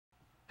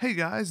Hey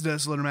guys,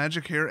 Desolator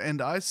Magic here,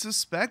 and I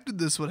suspected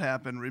this would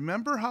happen.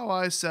 Remember how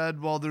I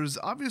said, well, there's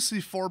obviously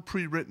 4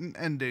 pre-written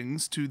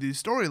endings to the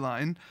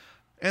storyline,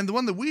 and the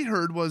one that we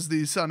heard was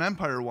the Sun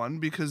Empire one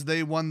because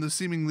they won the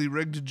seemingly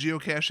rigged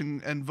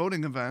geocaching and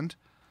voting event.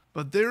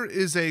 But there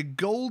is a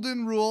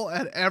golden rule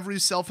at every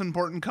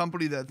self-important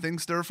company that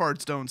thinks their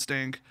farts don't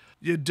stink.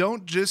 You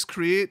don't just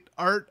create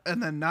art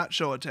and then not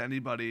show it to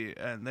anybody,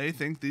 and they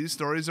think these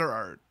stories are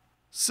art.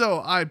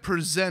 So I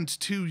present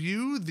to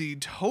you the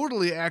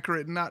totally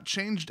accurate, not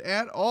changed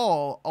at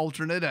all,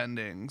 alternate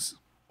endings.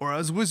 Or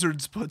as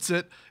Wizards puts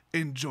it,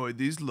 enjoy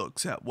these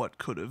looks at what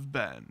could have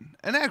been.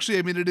 And actually,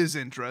 I mean, it is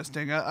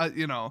interesting.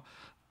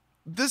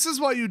 This is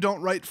why you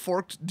don't write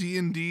forked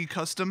D&D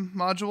custom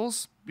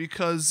modules,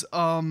 because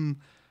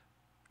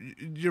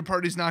your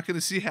party's not going to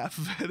see half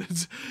of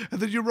it. And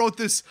then you wrote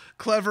this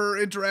clever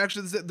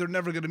interactions that they're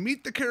never going to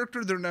meet the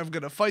character, they're never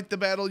going to fight the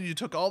battle, you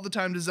took all the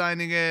time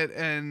designing it,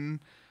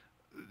 and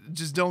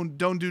just don't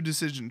do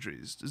decision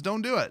trees. Just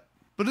don't do it.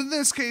 But in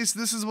this case,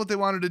 this is what they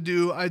wanted to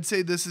do. I'd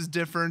say this is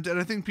different, and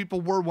I think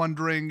people were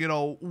wondering,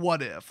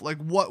 what if? Like,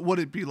 what would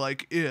it be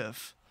like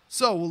if?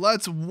 So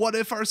let's what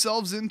if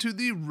ourselves into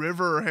the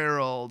River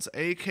Heralds,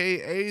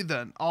 aka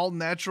the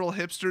all-natural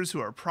hipsters who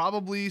are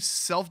probably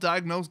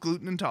self-diagnosed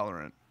gluten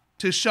intolerant.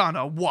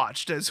 Tishana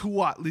watched as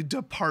Huatli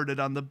departed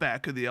on the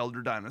back of the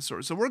Elder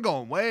Dinosaur. So we're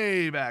going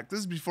way back.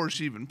 This is before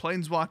she even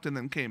planeswalked and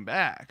then came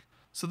back.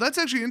 So that's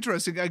actually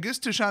interesting. I guess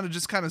Tishana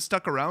just kind of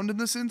stuck around in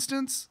this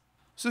instance.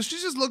 So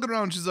she's just looking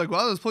around. She's like,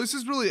 wow, this place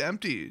is really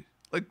empty.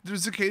 Like,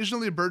 there's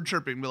occasionally a bird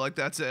chirping, but like,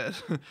 that's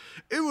it.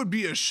 It would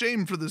be a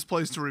shame for this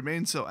place to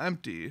remain so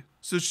empty.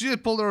 So she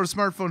had pulled out her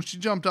smartphone. She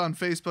jumped on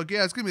Facebook.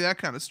 Yeah, it's going to be that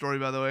kind of story,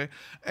 by the way.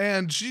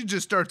 And she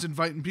just starts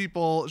inviting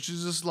people.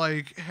 She's just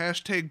like,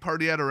 hashtag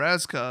party at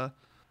Araska.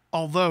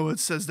 Although it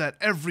says that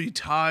every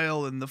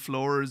tile in the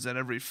floors and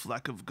every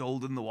fleck of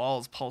gold in the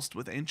walls pulsed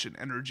with ancient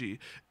energy,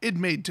 it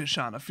made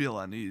Tishana feel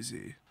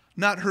uneasy.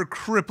 Not her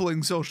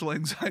crippling social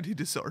anxiety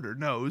disorder,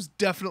 no, it was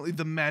definitely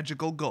the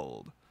magical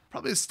gold.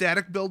 Probably a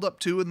static buildup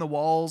too in the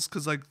walls,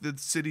 because like the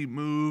city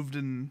moved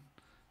and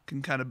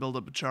can kind of build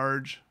up a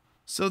charge.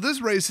 So this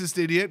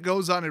racist idiot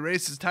goes on a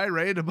racist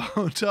tirade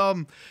about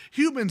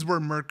humans were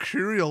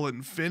mercurial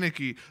and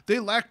finicky. They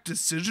lacked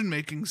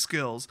decision-making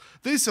skills.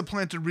 They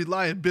supplanted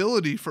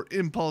reliability for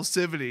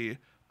impulsivity.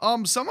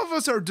 Some of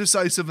us are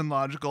decisive and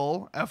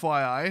logical,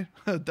 FYI.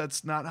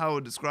 That's not how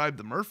it described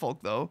the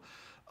merfolk, though.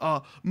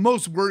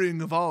 Most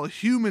worrying of all,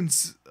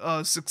 humans'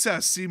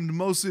 success seemed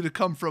mostly to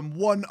come from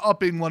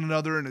one-upping one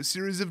another in a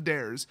series of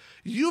dares.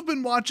 You've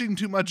been watching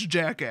too much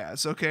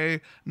Jackass,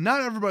 okay?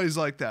 Not everybody's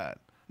like that.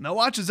 Now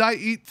watch as I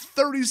eat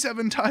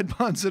 37 Tide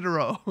Pods in a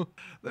row.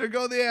 There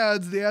go the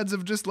ads. The ads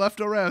have just left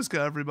Araska,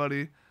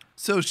 everybody.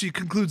 So she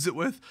concludes it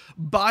with,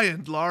 by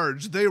and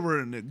large, they were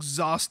an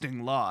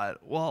exhausting lot.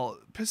 Well,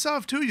 piss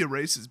off too, you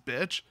racist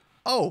bitch.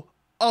 Oh,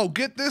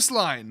 get this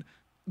line.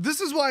 This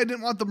is why I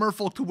didn't want the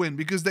merfolk to win,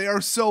 because they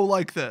are so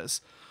like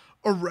this.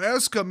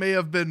 Araska may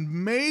have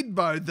been made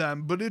by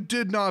them, but it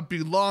did not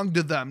belong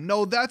to them.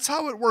 No, that's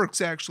how it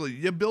works, actually.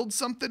 You build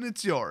something,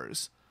 it's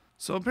yours.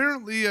 So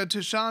apparently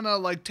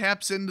Tishana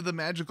taps into the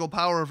magical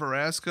power of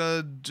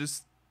Araska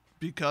just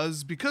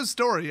because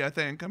story, I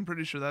think. I'm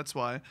pretty sure that's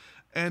why.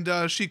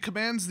 And she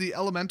commands the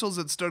elementals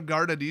that stood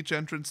guard at each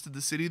entrance to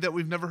the city that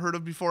we've never heard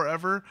of before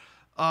ever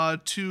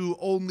to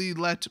only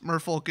let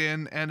merfolk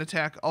in and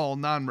attack all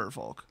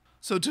non-merfolk.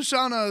 So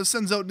Tishana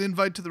sends out an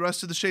invite to the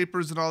rest of the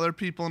Shapers and all their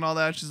people and all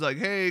that. She's like,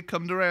 hey,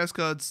 come to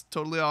Araska. It's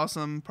totally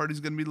awesome. Party's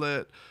going to be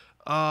lit.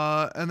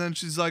 And then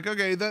she's like,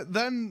 okay,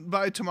 then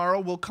by tomorrow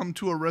we'll come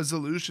to a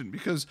resolution,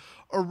 because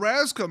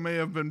Araska may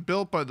have been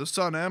built by the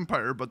Sun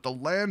Empire, but the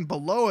land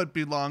below it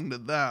belonged to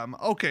them.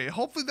 Okay,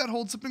 hopefully that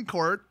holds up in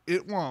court.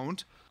 It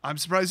won't. I'm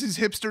surprised these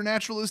hipster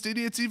naturalist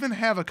idiots even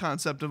have a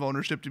concept of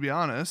ownership, to be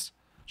honest.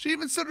 She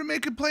even started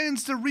making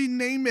plans to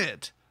rename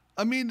it.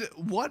 I mean,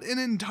 what an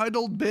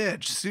entitled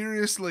bitch.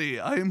 Seriously,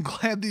 I am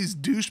glad these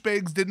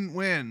douchebags didn't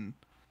win.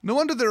 No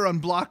wonder they're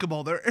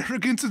unblockable. Their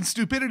arrogance and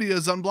stupidity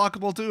is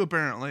unblockable too,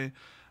 apparently.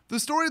 The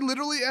story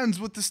literally ends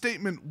with the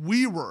statement,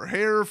 we were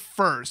here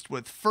first,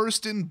 with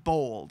first in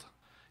bold.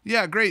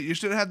 Yeah, great. You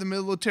should have had the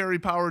military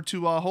power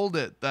to hold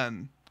it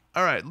then.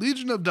 Alright,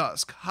 Legion of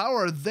Dusk. How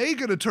are they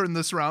going to turn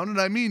this around?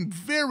 And I mean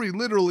very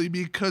literally,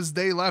 because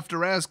they left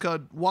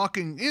Araska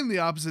walking in the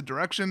opposite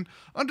direction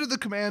under the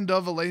command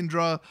of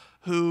Elendra,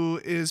 who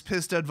is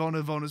pissed at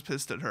Vona. Vona's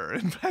pissed at her.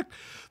 In fact,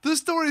 the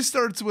story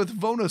starts with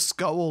Vona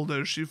scowled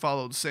as she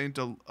followed Saint.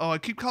 I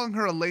keep calling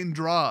her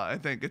Elendra, I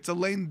think. It's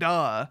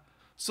Elenda.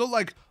 So,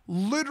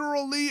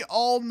 literally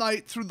all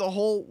night through the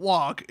whole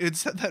walk, it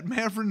said that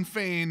Mavrin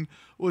Fane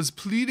was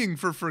pleading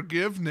for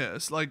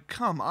forgiveness.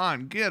 Come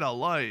on, get a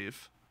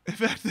life. In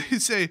fact, they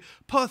say,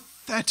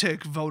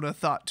 pathetic, Vona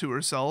thought to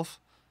herself.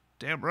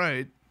 Damn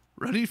right.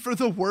 Ready for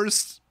the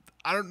worst,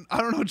 I don't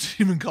know what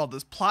to even call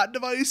this, plot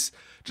device?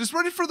 Just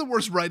ready for the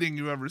worst writing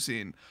you've ever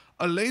seen.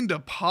 Elenda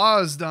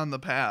paused on the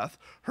path.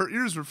 Her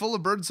ears were full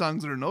of bird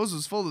songs and her nose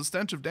was full of the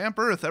stench of damp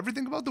earth.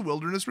 Everything about the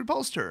wilderness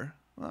repulsed her.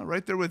 Well,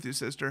 right there with you,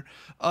 sister.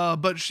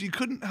 But she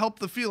couldn't help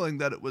the feeling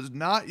that it was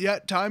not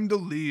yet time to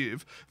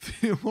leave.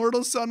 The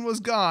immortal sun was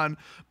gone,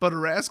 but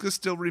Araska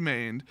still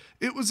remained.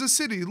 It was a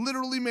city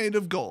literally made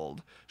of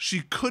gold.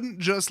 She couldn't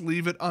just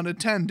leave it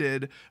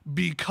unattended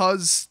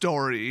because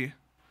story.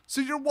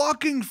 So you're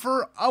walking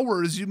for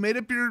hours, you made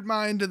up your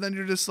mind, and then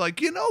you're just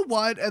like, you know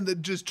what? And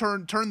then just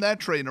turn that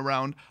train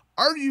around.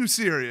 Are you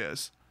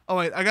serious? Oh,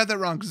 wait, I got that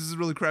wrong because this is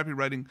really crappy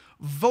writing.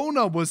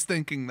 Vona was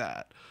thinking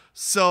that.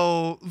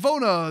 So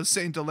Vona,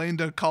 Saint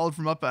Elenda, called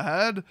from up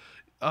ahead,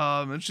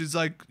 and she's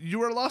like,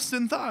 you are lost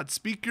in thought,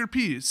 speak your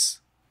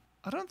piece.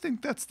 I don't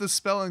think that's the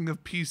spelling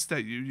of peace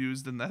that you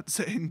used in that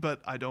saying,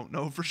 but I don't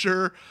know for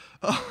sure.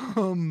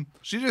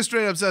 She just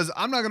straight up says,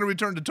 I'm not going to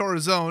return to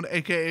Torazone,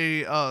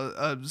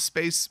 aka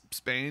Space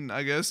Spain,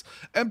 I guess,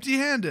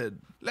 empty-handed.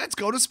 Let's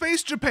go to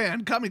Space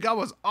Japan.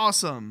 Kamigawa's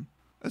awesome.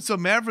 And so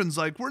Mavrin's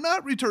like, we're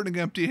not returning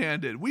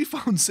empty-handed. We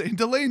found Saint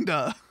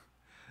Elenda.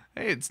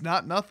 Hey, it's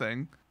not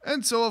nothing.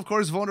 And so, of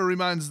course, Vona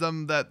reminds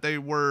them that they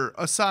were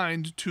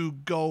assigned to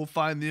go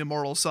find the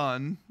immortal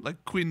sun.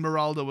 Like, Queen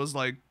Meralda was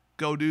like,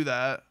 go do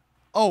that.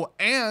 Oh,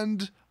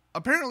 and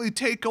apparently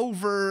take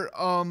over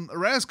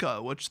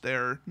Araska, which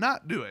they're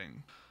not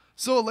doing.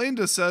 So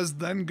Elenda says,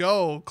 then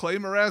go,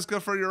 claim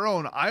Araska for your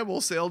own. I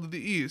will sail to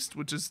the east,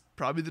 which is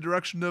probably the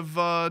direction of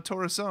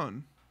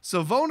Torazone.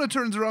 So Vona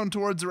turns around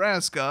towards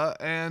Araska,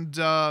 and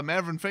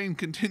Mavrin Fane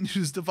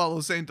continues to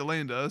follow Saint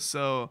Elenda,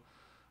 so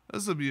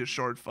this will be a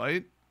short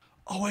fight.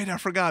 Oh, wait, I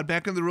forgot.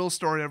 Back in the real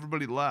story,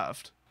 everybody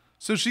left.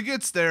 So she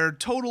gets there,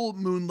 total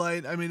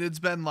moonlight. I mean, it's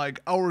been like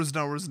hours and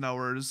hours and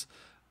hours.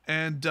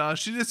 And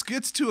she just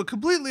gets to a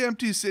completely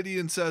empty city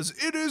and says,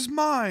 it is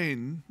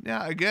mine.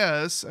 Yeah, I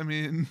guess. I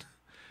mean,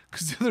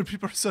 because the other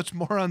people are such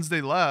morons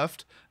they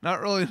left.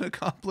 Not really an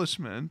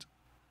accomplishment.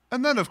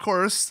 And then, of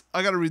course,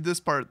 I gotta read this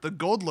part. The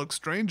gold looks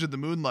strange in the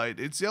moonlight.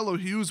 Its yellow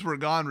hues were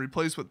gone,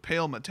 replaced with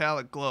pale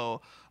metallic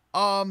glow.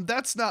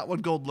 That's not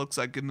what gold looks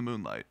like in the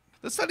moonlight.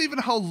 That's not even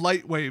how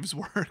light waves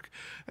work.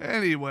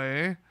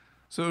 Anyway,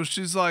 so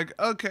she's like,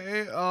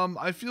 okay,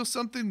 I feel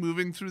something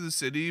moving through the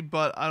city,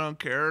 but I don't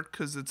care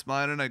because it's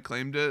mine and I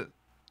claimed it.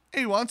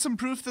 Hey, want some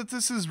proof that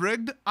this is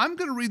rigged? I'm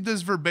going to read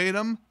this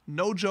verbatim.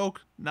 No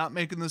joke, not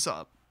making this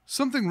up.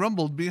 Something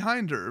rumbled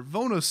behind her.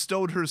 Vona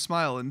stowed her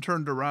smile and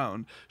turned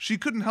around. She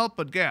couldn't help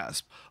but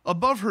gasp.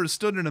 Above her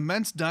stood an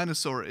immense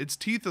dinosaur, its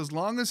teeth as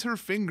long as her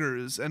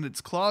fingers and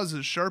its claws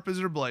as sharp as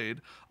her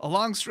blade. A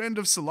long strand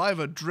of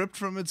saliva dripped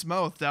from its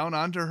mouth down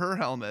onto her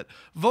helmet.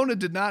 Vona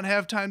did not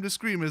have time to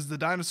scream as the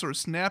dinosaur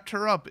snapped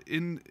her up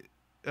into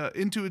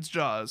its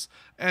jaws,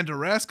 and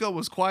Araska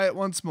was quiet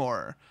once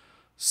more.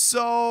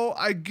 So,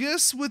 I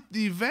guess with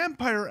the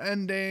vampire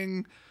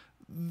ending,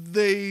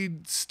 they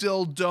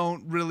still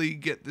don't really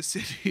get the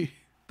city.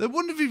 That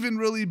wouldn't have even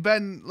really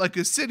been like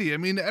a city. I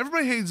mean,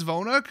 everybody hates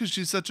Vona because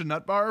she's such a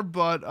nutbar,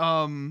 but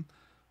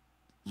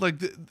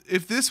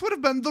if this would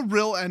have been the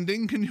real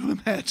ending, can you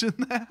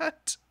imagine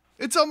that?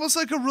 It's almost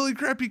like a really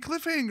crappy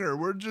cliffhanger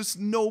where just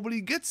nobody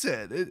gets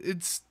it.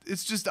 It's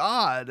just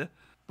odd.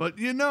 But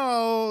you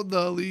know,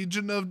 the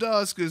Legion of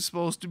Dusk is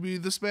supposed to be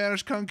the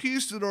Spanish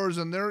conquistadors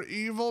and they're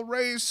evil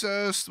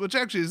racists, which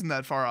actually isn't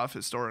that far off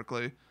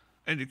historically.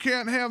 And you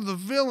can't have the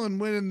villain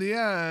win in the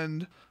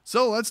end.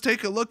 So let's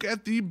take a look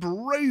at the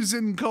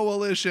Brazen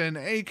Coalition,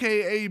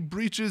 aka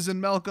Breaches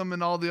and Malcolm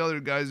and all the other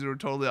guys who are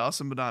totally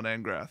awesome, but not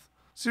Angrath.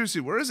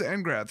 Seriously, where is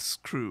Angrath's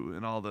crew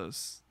in all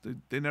this?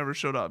 They never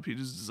showed up. He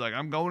just is like,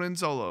 I'm going in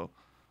solo.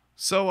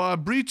 So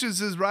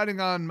Breaches is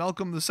riding on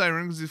Malcolm the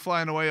Siren because he's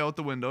flying away out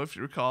the window, if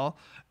you recall.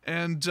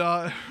 And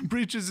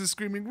Breaches is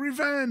screaming,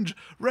 revenge!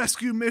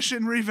 Rescue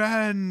mission,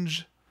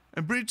 revenge!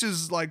 And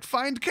Breaches is like,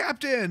 find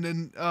captain!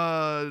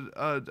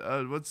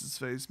 And, what's his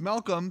face?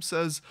 Malcolm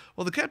says,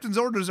 well, the captain's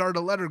orders are to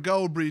let her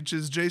go,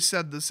 Breaches. Jace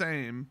said the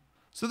same.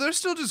 So they're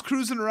still just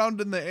cruising around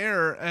in the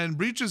air, and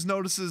Breaches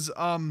notices,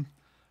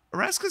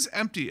 Araska's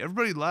empty.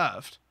 Everybody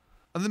left.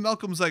 And then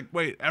Malcolm's like,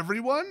 wait,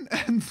 everyone?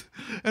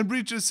 And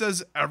Breaches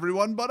says,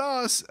 everyone but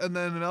us. And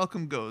then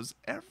Malcolm goes,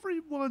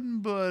 everyone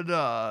but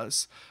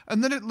us.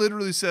 And then it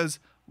literally says,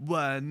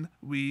 1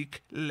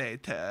 week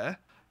later.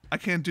 I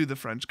can't do the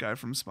French guy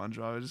from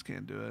SpongeBob. I just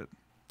can't do it.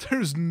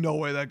 There's no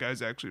way that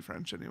guy's actually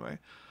French anyway.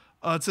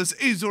 It says,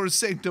 Azor's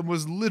sanctum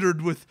was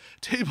littered with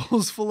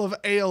tables full of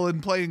ale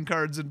and playing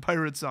cards and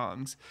pirate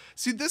songs.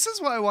 See, this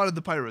is why I wanted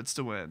the pirates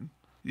to win.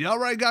 You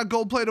already got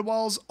gold-plated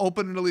walls,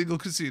 open an illegal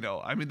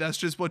casino. I mean, that's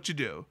just what you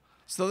do.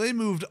 So they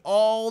moved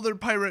all their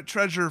pirate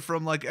treasure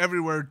from, like,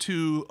 everywhere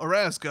to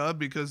Araska,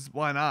 because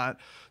why not?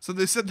 So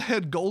they said they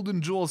had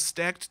golden jewels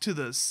stacked to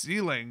the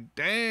ceiling.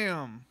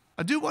 Damn.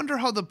 I do wonder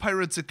how the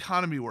pirates'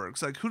 economy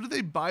works. Like, who do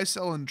they buy,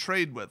 sell, and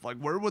trade with? Like,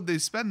 where would they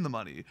spend the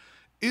money?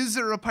 Is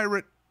there a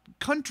pirate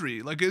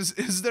country? Like,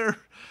 is there...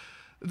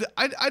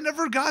 I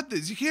never got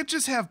this. You can't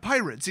just have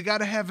pirates. You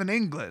gotta have an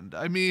England.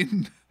 I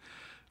mean...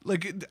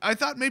 Like, I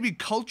thought maybe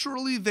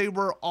culturally they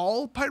were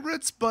all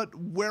pirates, but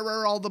where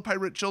are all the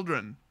pirate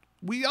children?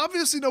 We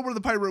obviously know where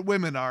the pirate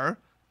women are.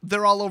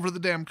 They're all over the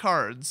damn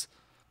cards.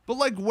 But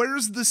like,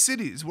 where's the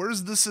cities?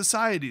 Where's the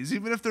societies?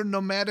 Even if they're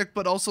nomadic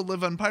but also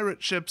live on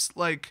pirate ships,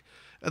 like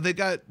they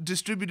got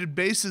distributed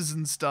bases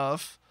and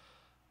stuff,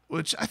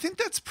 which I think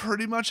that's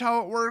pretty much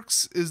how it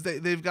works, is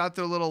they've got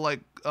their little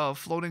like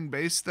floating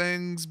base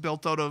things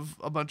built out of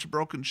a bunch of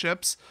broken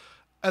ships,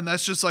 and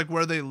that's just like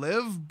where they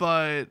live.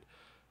 But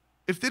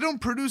if they don't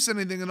produce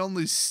anything and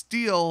only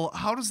steal,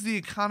 how does the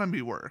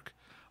economy work?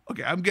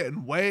 Okay, I'm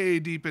getting way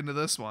deep into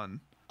this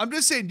one. I'm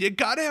just saying, you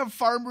gotta have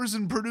farmers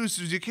and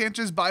producers. You can't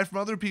just buy from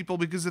other people,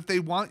 because if they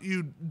want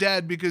you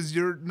dead because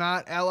you're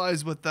not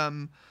allies with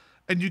them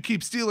and you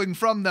keep stealing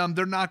from them,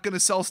 they're not gonna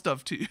sell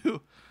stuff to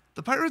you.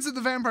 The pirates and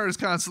the vampires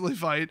constantly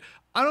fight.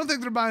 I don't think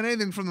they're buying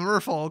anything from the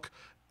merfolk.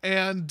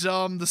 And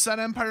the Sun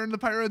Empire and the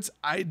pirates,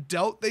 I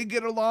doubt they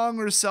get along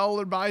or sell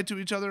or buy to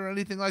each other or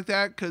anything like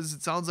that, because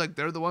it sounds like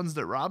they're the ones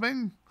that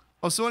robbing.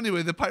 Oh, so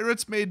anyway, the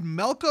pirates made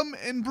Malcolm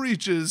and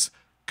Breeches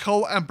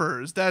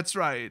co-emperors. That's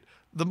right.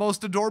 The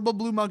most adorable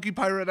blue monkey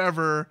pirate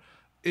ever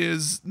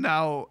is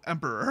now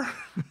emperor.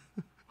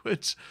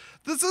 Which,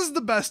 this is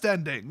the best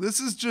ending. This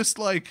is just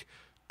like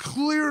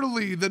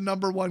clearly the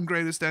 #1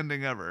 greatest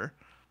ending ever.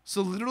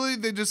 So literally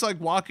they just like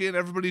walk in,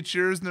 everybody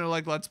cheers, and they're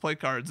like, let's play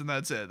cards, and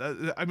that's it.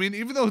 I mean,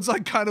 even though it's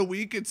like kind of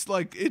weak, it's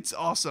like, it's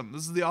awesome.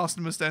 This is the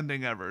awesomest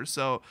ending ever.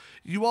 So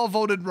you all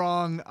voted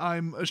wrong.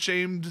 I'm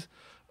ashamed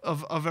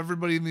of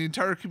everybody in the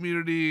entire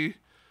community.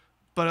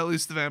 But at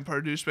least the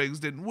vampire douchebags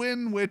didn't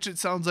win, which it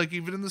sounds like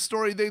even in the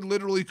story, they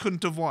literally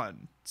couldn't have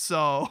won.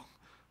 So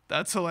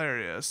that's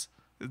hilarious.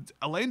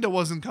 Elenda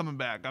wasn't coming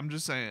back, I'm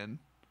just saying.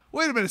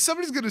 Wait a minute,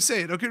 somebody's going to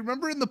say it. Okay,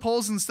 remember in the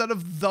polls, instead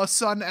of the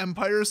Sun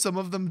Empire, some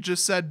of them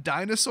just said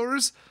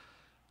dinosaurs?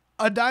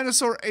 A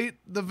dinosaur ate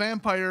the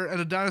vampire, and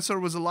a dinosaur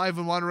was alive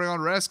and wandering around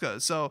Raska.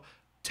 So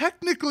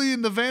technically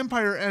in the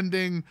vampire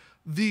ending,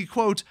 the,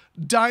 quote,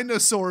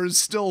 dinosaurs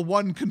still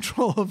won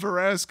control of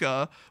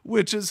Araska,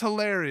 which is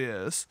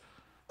hilarious.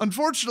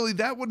 Unfortunately,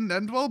 that wouldn't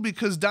end well,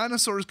 because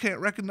dinosaurs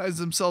can't recognize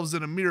themselves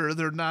in a mirror.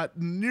 They're not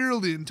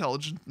nearly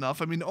intelligent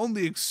enough. I mean,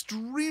 only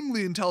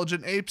extremely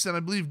intelligent apes and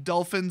I believe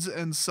dolphins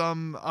and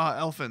some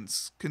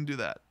elephants can do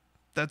that.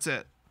 That's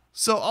it.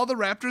 So all the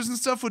raptors and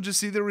stuff would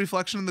just see their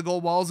reflection in the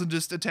gold walls and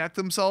just attack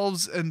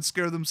themselves and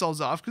scare themselves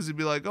off, because they'd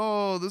be like,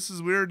 oh, this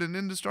is weird, an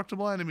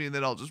indestructible enemy, and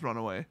they'd all just run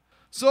away.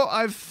 So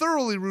I've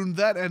thoroughly ruined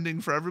that ending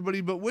for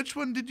everybody, but which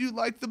one did you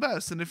like the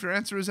best? And if your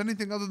answer is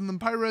anything other than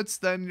pirates,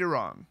 then you're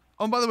wrong.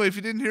 Oh, and by the way, if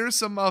you didn't hear,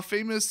 some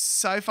famous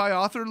sci-fi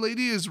author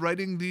lady is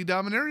writing the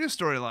Dominaria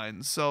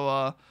storyline.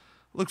 So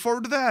look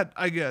forward to that,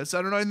 I guess.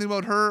 I don't know anything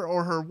about her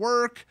or her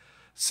work.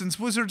 Since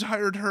Wizards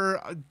hired her,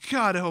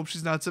 God, I hope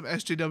she's not some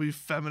SJW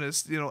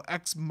feminist,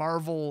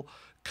 ex-Marvel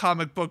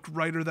comic book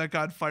writer that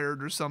got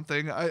fired or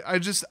something.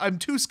 I'm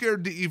too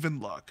scared to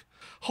even look.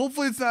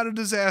 Hopefully it's not a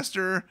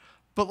disaster,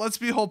 but let's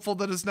be hopeful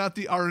that it's not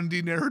the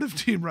R&D narrative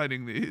team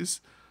writing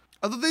these.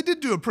 Although they did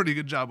do a pretty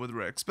good job with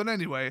Ricks. But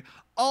anyway,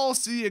 I'll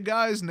see you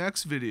guys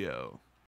next video.